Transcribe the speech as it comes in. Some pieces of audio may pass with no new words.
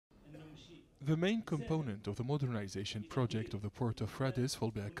The main component of the modernization project of the Port of Rades will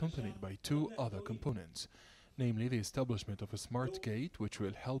be accompanied by two other components, namely the establishment of a smart gate which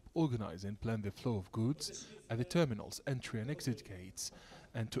will help organize and plan the flow of goods at the terminal's entry and exit gates,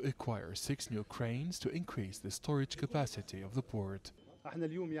 and to acquire 6 new cranes to increase the storage capacity of the port.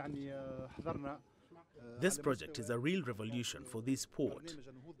 This project is a real revolution for this port.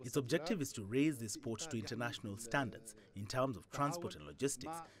 Its objective is to raise this port to international standards in terms of transport and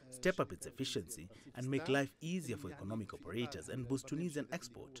logistics, step up its efficiency, and make life easier for economic operators and boost Tunisian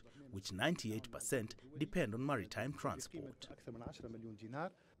export, which 98% depend on maritime transport.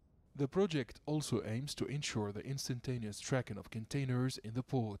 The project also aims to ensure the instantaneous tracking of containers in the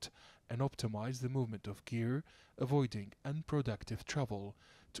port and optimize the movement of gear, avoiding unproductive travel,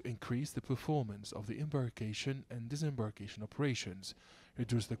 to increase the performance of the embarkation and disembarkation operations,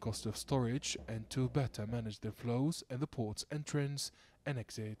 reduce the cost of storage, and to better manage the flows and the port's entrance and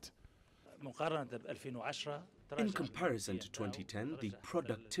exit. In comparison to 2010, the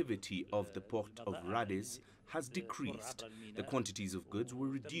productivity of the Port of Rades has decreased. The quantities of goods were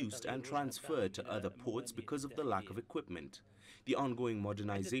reduced and transferred to other ports because of the lack of equipment. The ongoing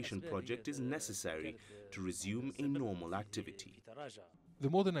modernization project is necessary to resume a normal activity. The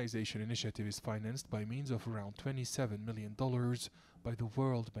modernization initiative is financed by means of around $27 million by the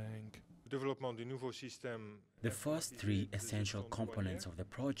World Bank. The first 3 essential components of the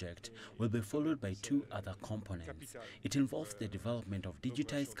project will be followed by 2 other components. It involves the development of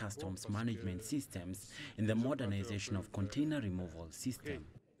digitized customs management systems and the modernization of container removal system.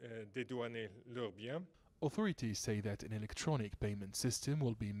 Authorities say that an electronic payment system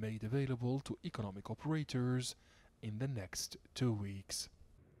will be made available to economic operators in the next 2 weeks.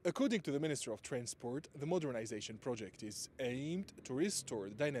 According to the Minister of Transport, the modernization project is aimed to restore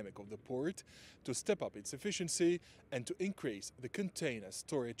the dynamic of the port, to step up its efficiency, and to increase the container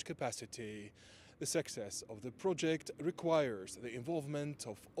storage capacity. The success of the project requires the involvement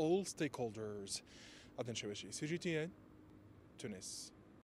of all stakeholders. Adnan Shawashi, CGTN, Tunis.